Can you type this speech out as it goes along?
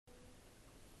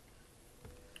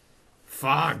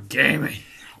Fuck gaming.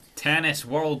 Tennis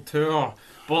World Tour.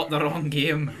 Bought the wrong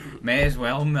game. May as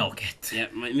well milk it.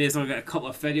 Yep, may as well get a couple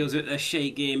of videos out of this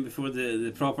shite game before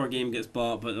the proper game gets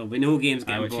bought, but there'll be no games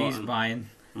getting Which bought. he's buying.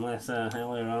 Unless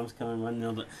Hilary Ram's coming in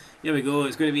there, but here we go.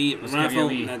 It's going to be Rafael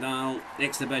Nadal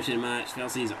exhibition match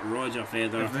versus Roger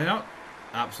Federer. If they not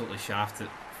absolutely shafted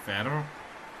Federer,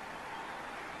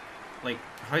 like,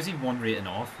 how's he one rating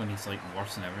off when he's like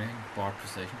worse than everything, bar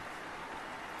precision?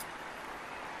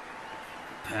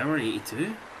 Power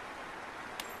 82?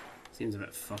 Seems a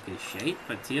bit fucking shite,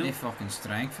 but here. No fucking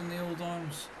strength in the old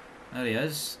arms. There he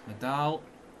is, Nadal.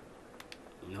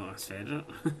 No, that's Federer.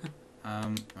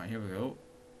 Right, here we go.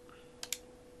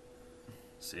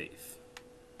 Safe.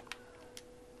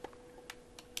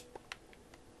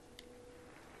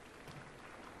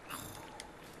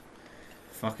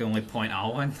 Fuck, only point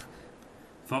I'll win.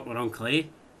 Fuck, we're on clay.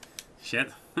 Shit.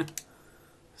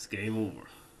 It's game over.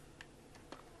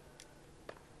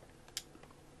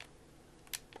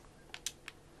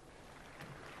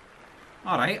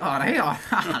 Alright.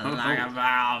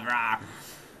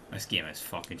 This game is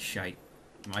fucking shite.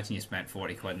 Imagine you spent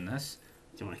 40 quid in this.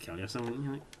 Do you want to kill yourself, wouldn't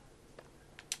you? Like?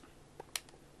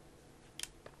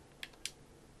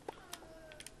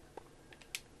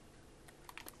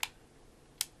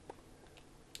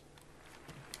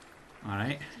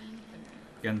 Alright.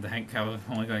 Beginning to think I'm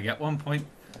only going to get 1 point.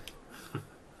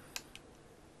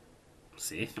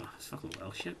 Safe. Oh, it's fucking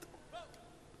well shit.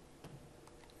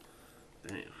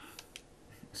 Damn.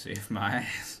 Save my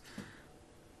ass.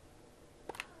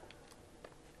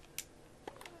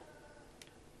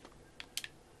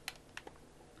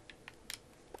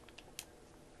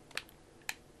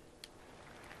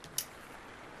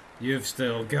 You've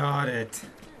still got it.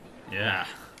 Yeah.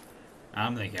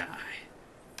 I'm the guy.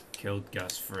 Killed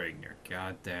Gus Fring. You're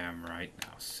goddamn right.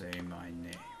 Now say my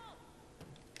name.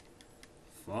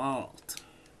 Fault.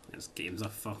 This game's a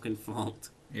fucking fault.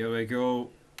 Here we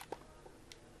go.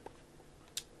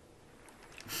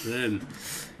 Boom.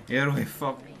 Here we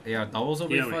fuck. Yeah, doubles will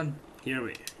be fun. Here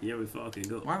we fucking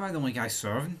go. Why am I the only guy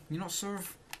serving? You not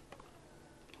serve?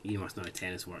 You must know how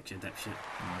tennis works, you dipshit.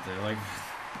 I do, like.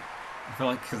 I feel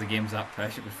like because the game's that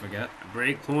pressure, we forget. A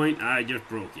break point, I just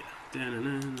broke you.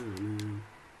 Da-na-na-na-na.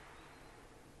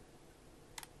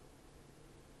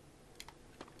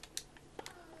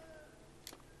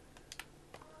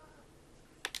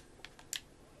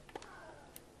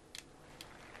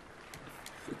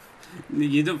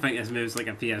 You don't think this move's like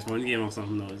a PS1 game or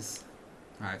something, though? It's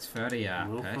It's very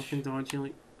pitch. fucking dodgy,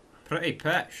 like. Pretty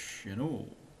pitch, you know.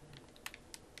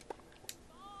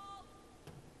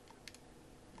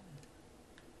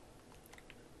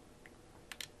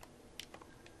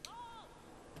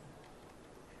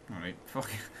 Alright, fuck.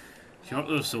 Shut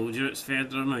those soldier, it's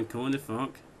Federer, man. Go in the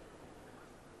fuck.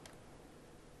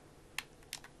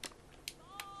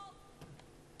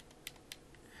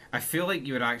 I feel like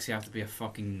you would actually have to be a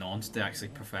fucking nonce to actually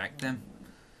perfect them.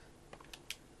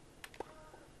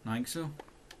 I think so.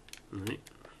 Right.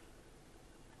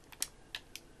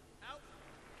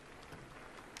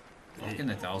 Fucking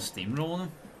Nadal steamrolling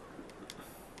him.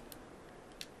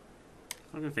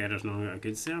 Fucking Federer's not got a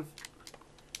good serve.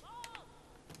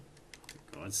 For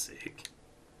God's sake.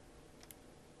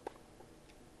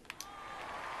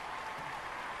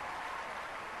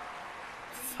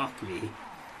 Fuck me.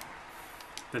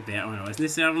 The better one wasn't he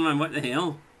serving, man? What the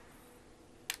hell?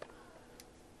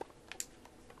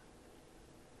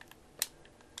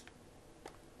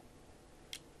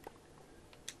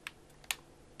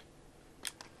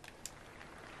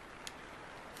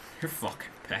 You're fucking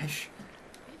pish.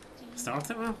 Start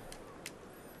it well.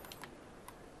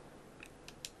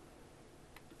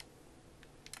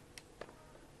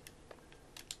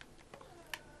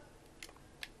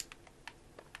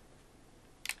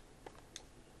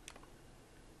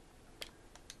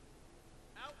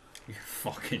 You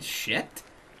fucking shit.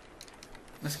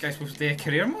 This guy's supposed to be a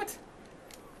career mode?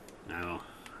 No,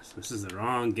 this is the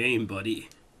wrong game, buddy.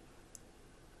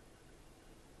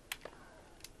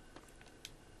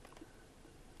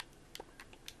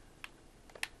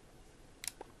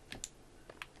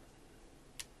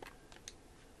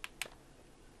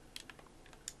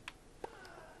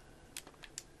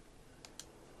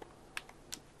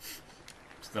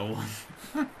 Still one.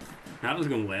 That was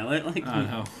going well out, like. I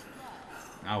know.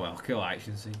 Ah well, cool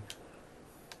action scene.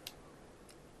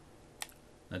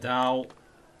 Nadal.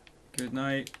 Good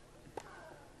night.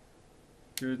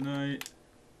 Good night.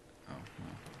 Oh,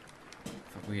 no.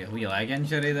 Fuck, wee leg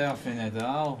injury there for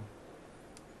Nadal.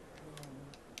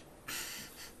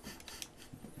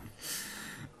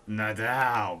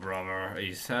 Nadal, brother.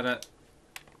 He's hit it.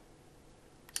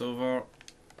 It's over.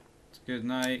 It's good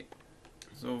night.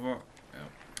 It's over. Yep.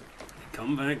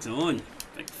 Comeback's on.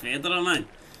 Big Federer, man.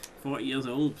 40 years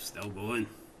old, still going.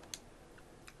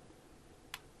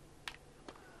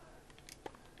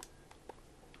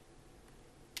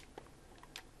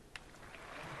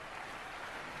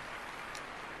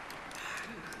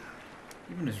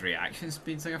 Even his reaction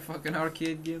speed's like a fucking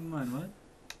arcade game, man. What?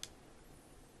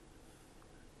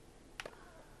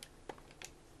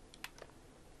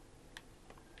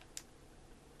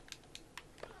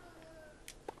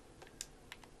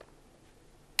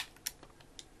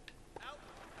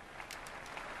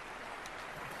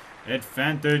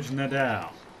 Advantage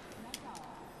Nadal.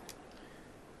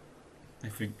 I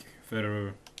think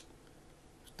Federer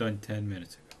was done 10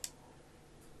 minutes ago.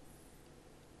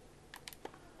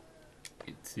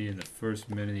 You can see in the first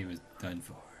minute he was done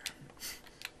for. Oh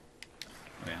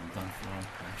yeah, I'm done for on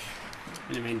Cash.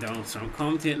 What do you mean Donald Trump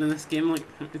commentating in this game? Like,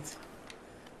 it's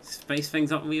spice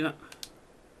things up a wee bit.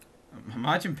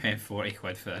 Imagine paying 40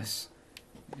 quid for this.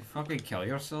 You fucking kill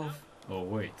yourself. Oh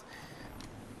wait.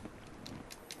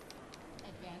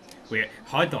 Wait,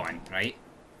 hold on, right?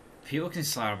 People can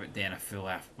slap about doing a full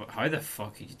F, but how the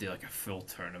fuck could you do like a full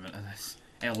tournament of this?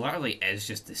 It literally is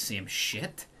just the same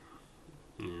shit.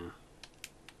 Yeah.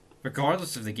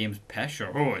 Regardless of the game's pish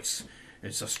or it's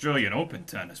Australian Open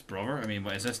tennis, brother. I mean,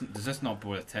 what is this? Does this not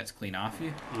blow the tits clean off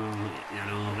you? Yeah,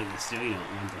 no, but the Australian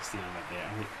Open does seem a bit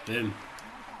better. Boom.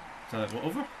 So that what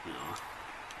over? No.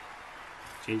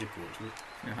 Change of course, mate.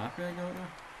 You're happy I got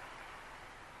that?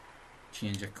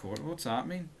 Change of court. What's that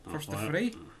mean? First to what?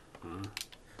 free?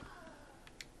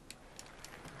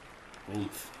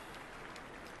 Oomph.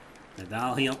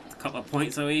 Nadal here, a couple of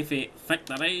points away for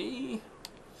victory.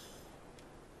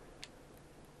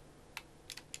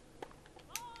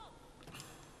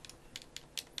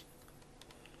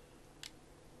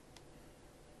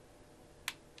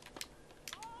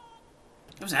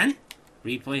 It was in.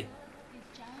 Replay.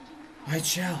 I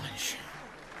challenge.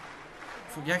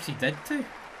 Fuck, you actually did too.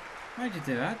 Why'd you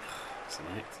do that?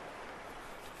 Select.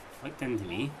 Flicked into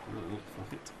me. Oh,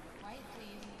 fuck it.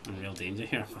 I'm in real danger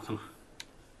here. Fucking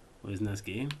losing this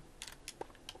game.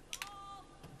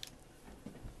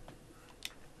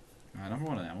 Another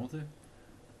one of them will do.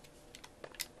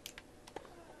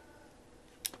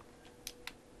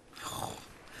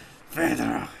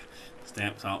 Federer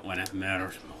steps up when it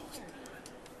matters most.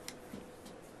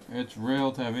 It's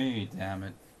real to me, damn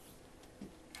it.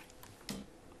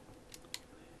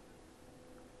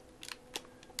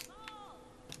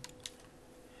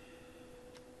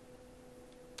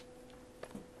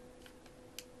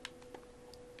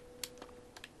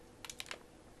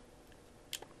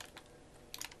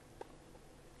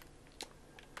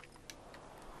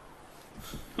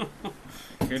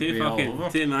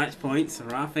 Two match points,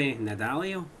 Rafa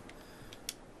Nadal.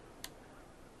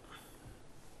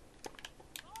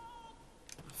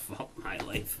 Fuck my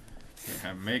life.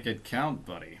 Yeah, make it count,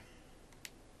 buddy.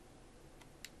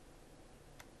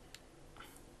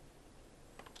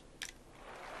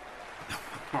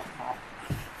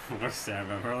 Worst serve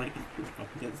ever, like.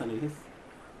 Fucking gets on his.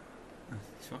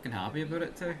 He's fucking happy about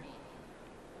it too.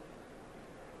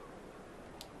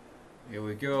 Here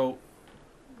we go.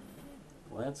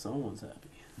 Glad someone's happy.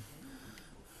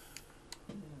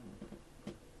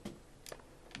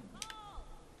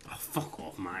 Oh, fuck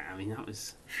off, mate. I mean, that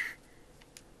was...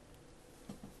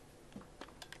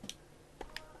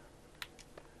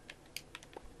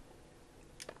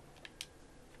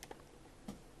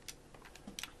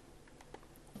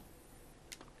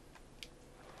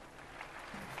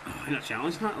 Oh, you're not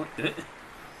challenging that? Look, do it.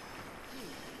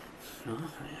 Oh,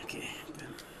 right, okay.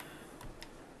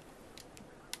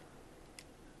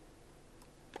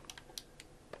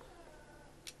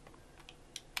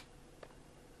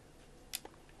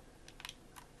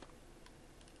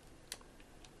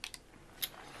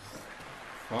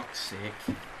 Fuck's sake.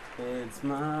 It's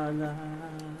my life,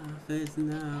 it's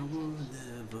now or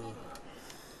never.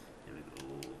 Here we go.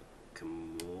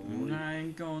 Come on. I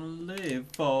ain't gonna live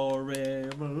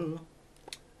forever.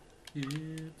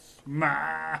 It's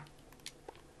my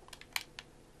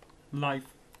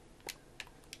life.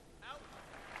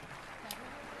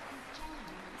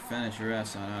 Finish your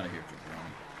ass on out of here,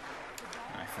 jabroni.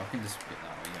 I fucking just spit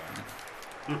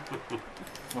that way,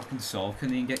 fucking Saul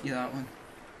couldn't even get you that one.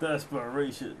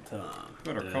 Desperation time.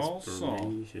 Better call Saul.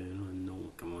 Desperation.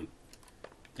 No, come on.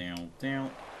 Down,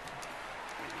 down.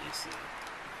 Yes,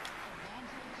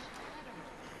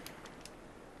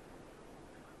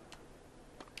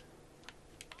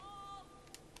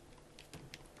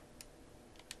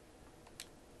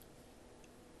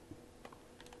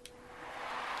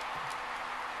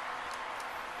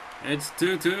 It's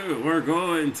 2-2. We're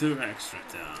going to extra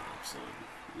time. So.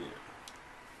 Yeah.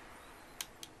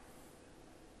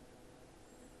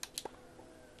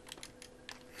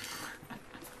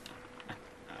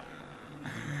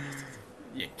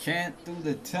 You can't do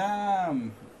the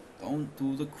time. Don't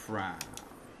do the crime.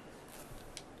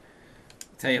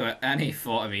 Tell you what, any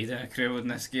thought of me doing a crew in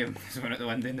this game has went out the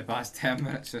window in the past 10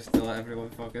 minutes just to let everyone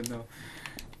fucking know.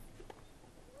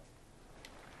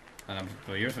 And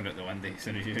well, yours went out the window as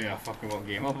soon as you knew I fucking what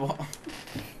game I bought.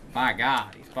 My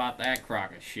god, he's bought that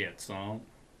crock of shit, son.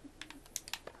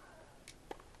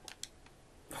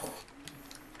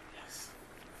 Yes.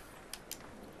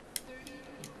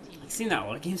 I've seen that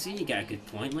other game, so you get a good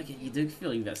point. Like, you do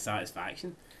feel a bit of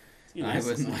satisfaction. I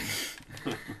wouldn't like.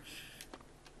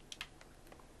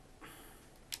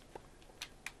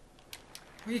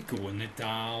 Where you going,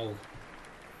 Nadal?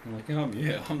 I'm like,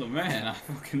 I'm the man. I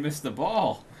fucking missed the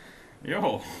ball.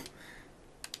 Yo.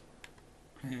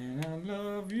 And I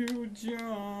love you,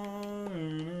 John.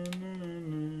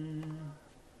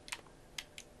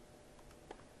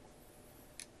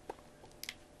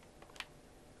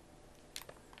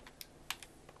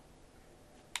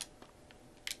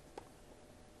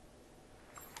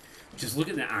 Just look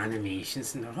at the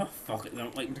animations and they're all fucking. They're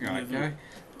like guy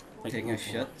like taking a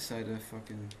shit side of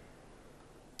fucking.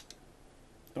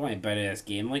 Don't want to bury this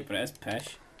game, like, but it is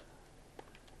pish.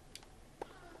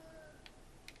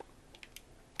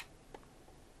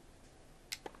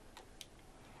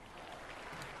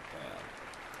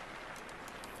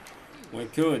 We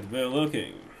could be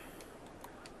looking.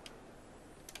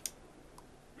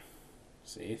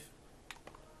 Safe.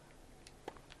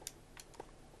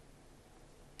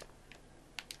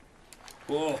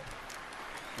 Whoa!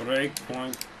 Break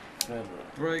point.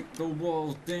 Break the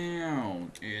walls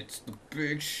down. It's the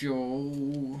big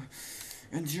show.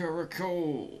 And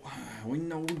Jericho, we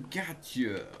know we got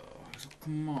you. So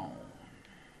come on.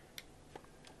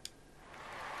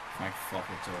 Thank fuck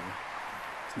it's over.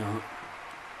 It's not.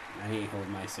 I need to hold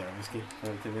my service key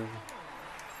for it to be over.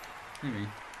 Maybe.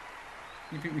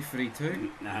 You beat me free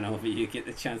too? Nah, no, but you get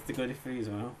the chance to go to free as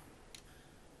well.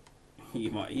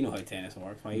 You know how tennis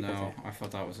works. Why you No, I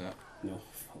thought that was it. No,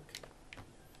 fuck.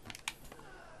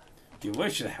 You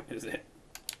wish that was it.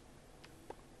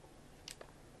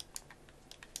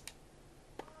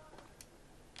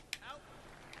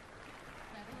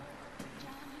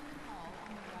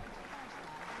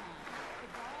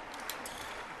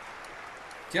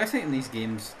 Do you think in these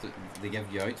games that they give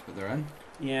you outs but they're in?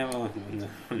 Yeah, well,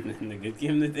 in the good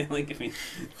game that they like, I mean,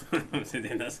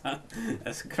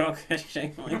 that's crawfish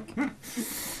thing, like.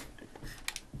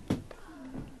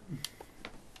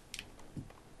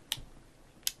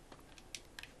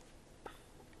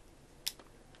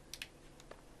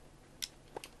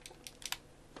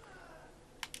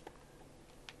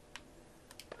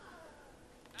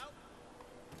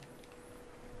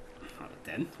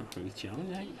 Then,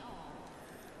 re-challenge, right?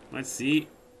 Let's see.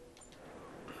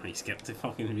 I skipped the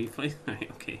fucking replay. Right,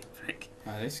 okay, frick.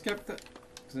 They skipped it.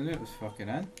 Because I knew it was fucking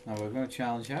in. Now we're going to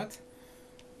challenge that.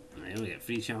 I only get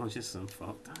free challenges, so I'm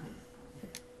fucked.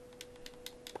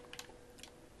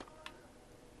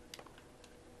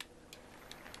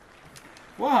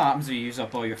 What happens if you use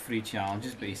up all your free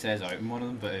challenges but he says out in one of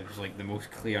them but it was like the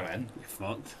most clear in? You're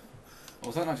fucked. Oh,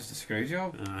 was that not just a screw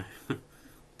job?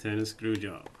 Tennis screw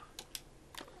job.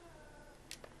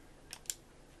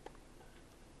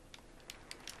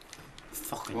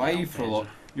 Fucking why are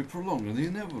you're prolonging the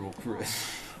inevitable,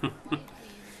 Chris.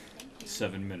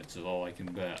 7 minutes is all I can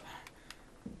bet.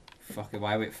 Fuck it,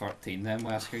 why wait 13 then,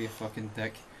 Wesker, you fucking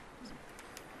dick?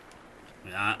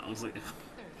 Yeah, I was like,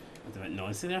 what about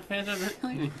noise in their face?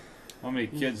 How many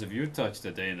kids have you touched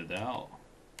a day in the Dow?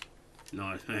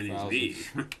 Not as many as me.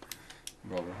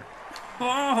 Brother.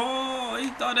 Oh,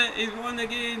 he's done it, he's won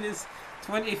again, his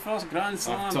 21st Grand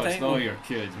Slam I've touched title. all your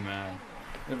kids, man.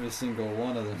 Every single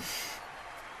one of them.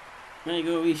 There you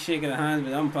go, we shaking the hand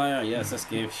with the umpire. Yes, this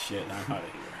game's shit, I'm out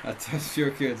of here. I touched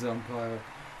your kids, umpire.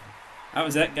 That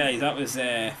was it, guys. That was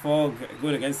Fog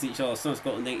going against each other. Sun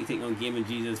Scotland 90 taking on Game and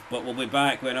Jesus. But we'll be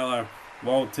back with another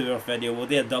World Tour video. We'll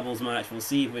do a doubles match. We'll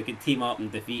see if we can team up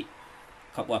and defeat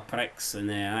a couple of pricks.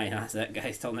 And aye, that's it,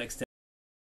 guys. Till next time.